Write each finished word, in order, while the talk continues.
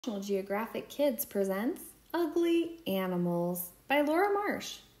National Geographic Kids presents Ugly Animals by Laura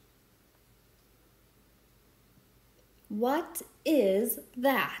Marsh. What is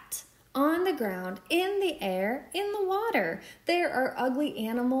that? On the ground, in the air, in the water. There are ugly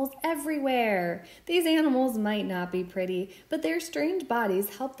animals everywhere. These animals might not be pretty, but their strange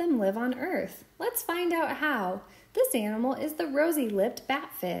bodies help them live on Earth. Let's find out how. This animal is the rosy-lipped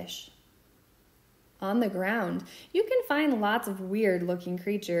batfish. On the ground, you can find lots of weird-looking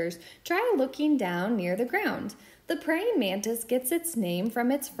creatures. Try looking down near the ground. The praying mantis gets its name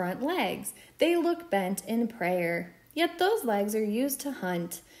from its front legs. They look bent in prayer. Yet those legs are used to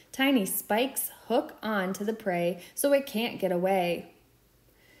hunt. Tiny spikes hook on to the prey so it can't get away.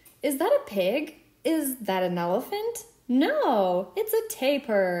 Is that a pig? Is that an elephant? No, it's a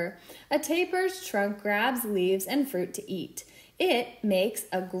tapir. A tapir's trunk grabs leaves and fruit to eat. It makes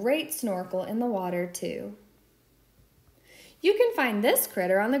a great snorkel in the water, too. You can find this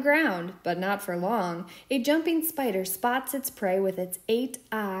critter on the ground, but not for long. A jumping spider spots its prey with its 8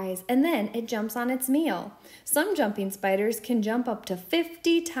 eyes, and then it jumps on its meal. Some jumping spiders can jump up to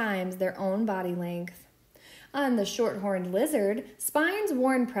 50 times their own body length. On the short-horned lizard, spines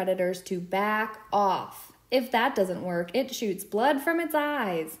warn predators to back off. If that doesn't work, it shoots blood from its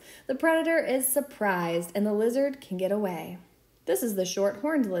eyes. The predator is surprised, and the lizard can get away. This is the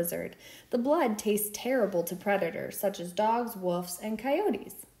short-horned lizard. The blood tastes terrible to predators, such as dogs, wolves, and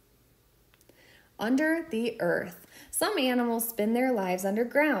coyotes. Under the earth. Some animals spend their lives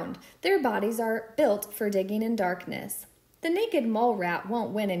underground. Their bodies are built for digging in darkness. The naked mole rat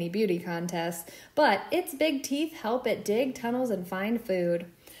won't win any beauty contests, but its big teeth help it dig tunnels and find food.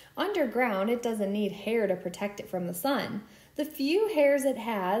 Underground, it doesn't need hair to protect it from the sun. The few hairs it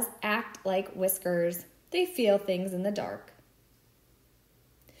has act like whiskers. They feel things in the dark.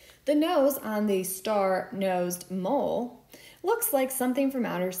 The nose on the star-nosed mole looks like something from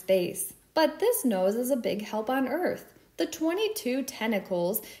outer space, but this nose is a big help on Earth. The 22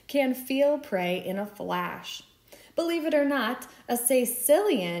 tentacles can feel prey in a flash. Believe it or not, a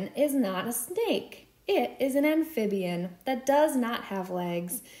caecilian is not a snake. It is an amphibian that does not have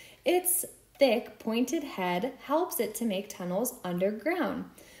legs. Its thick, pointed head helps it to make tunnels underground.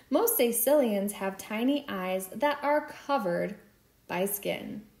 Most caecilians have tiny eyes that are covered by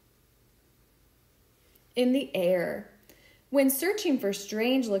skin. In the air. When searching for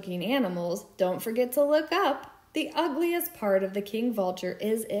strange-looking animals, don't forget to look up. The ugliest part of the king vulture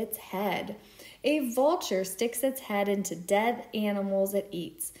is its head. A vulture sticks its head into dead animals it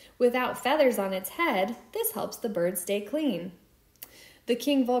eats. Without feathers on its head, this helps the bird stay clean. The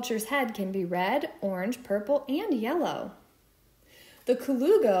king vulture's head can be red, orange, purple, and yellow. The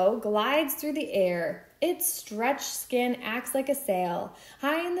colugo glides through the air. Its stretched skin acts like a sail.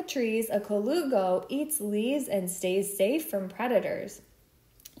 High in the trees, a colugo eats leaves and stays safe from predators.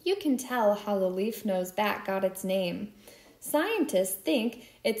 You can tell how the leaf-nosed bat got its name. Scientists think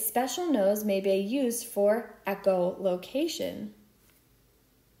its special nose may be used for echolocation.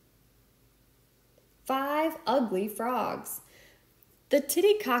 5 ugly frogs. The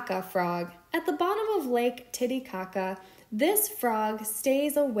Titicaca frog. At the bottom of Lake Titicaca, this frog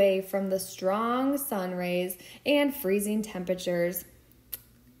stays away from the strong sun rays and freezing temperatures.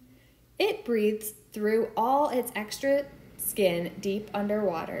 It breathes through all its extra skin deep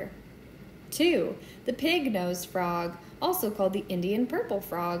underwater. 2. The pig-nosed frog, also called the Indian purple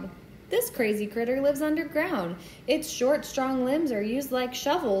frog. This crazy critter lives underground. Its short, strong limbs are used like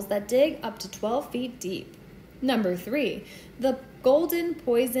shovels that dig up to 12 feet deep. Number 3. The golden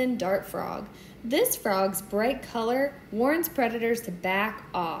poison dart frog. This frog's bright color warns predators to back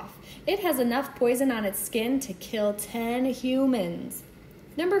off. It has enough poison on its skin to kill 10 humans.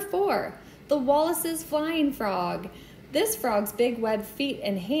 Number 4, the Wallace's flying frog. This frog's big webbed feet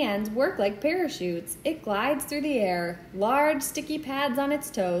and hands work like parachutes. It glides through the air. Large sticky pads on its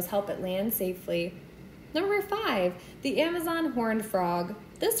toes help it land safely. Number 5, the Amazon horned frog.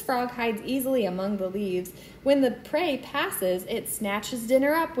 This frog hides easily among the leaves. When the prey passes, it snatches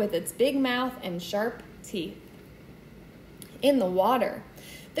dinner up with its big mouth and sharp teeth. In the water.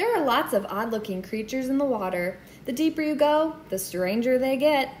 There are lots of odd-looking creatures in the water. The deeper you go, the stranger they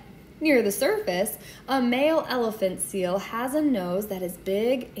get. Near the surface, a male elephant seal has a nose that is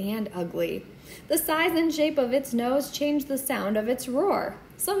big and ugly. The size and shape of its nose change the sound of its roar.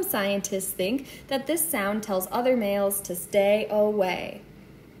 Some scientists think that this sound tells other males to stay away.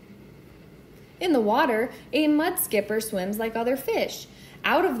 In the water, a mud skipper swims like other fish.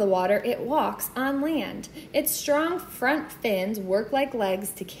 Out of the water, it walks on land. Its strong front fins work like legs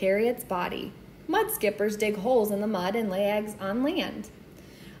to carry its body. Mud skippers dig holes in the mud and lay eggs on land.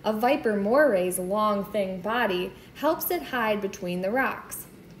 A viper moray's long, thin body helps it hide between the rocks.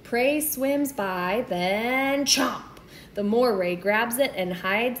 Prey swims by, then chomp! The moray grabs it and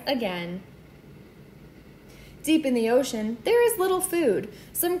hides again. Deep in the ocean, there is little food.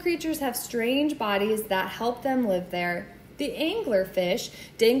 Some creatures have strange bodies that help them live there. The anglerfish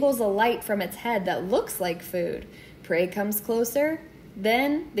dangles a light from its head that looks like food. Prey comes closer,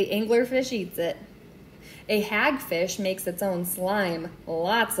 then the anglerfish eats it. A hagfish makes its own slime,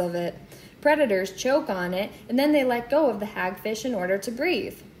 lots of it. Predators choke on it, and then they let go of the hagfish in order to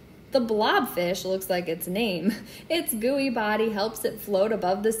breathe. The blobfish looks like its name. Its gooey body helps it float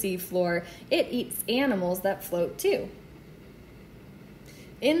above the seafloor. It eats animals that float too.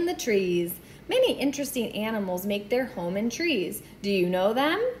 In the trees, many interesting animals make their home in trees. Do you know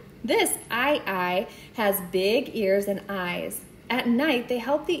them? This eye has big ears and eyes. At night, they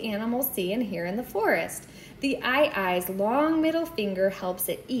help the animals see and hear in the forest. The eye's long middle finger helps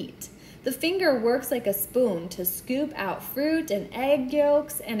it eat. The finger works like a spoon to scoop out fruit and egg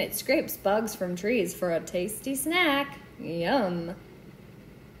yolks, and it scrapes bugs from trees for a tasty snack. Yum!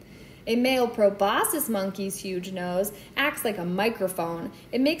 A male proboscis monkey's huge nose acts like a microphone.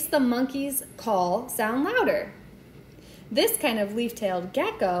 It makes the monkey's call sound louder. This kind of leaf-tailed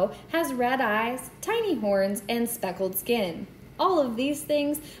gecko has red eyes, tiny horns, and speckled skin. All of these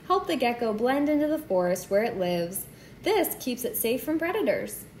things help the gecko blend into the forest where it lives. This keeps it safe from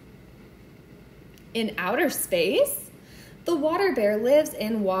predators. In outer space, the water bear lives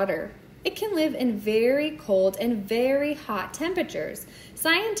in water. It can live in very cold and very hot temperatures.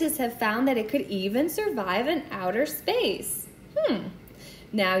 Scientists have found that it could even survive in outer space.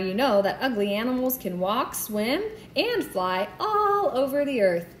 Now you know that ugly animals can walk, swim, and fly all over the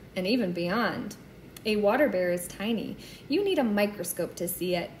earth and even beyond. A water bear is tiny. You need a microscope to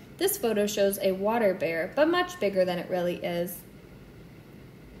see it. This photo shows a water bear, but much bigger than it really is.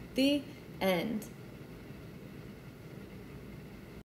 The end.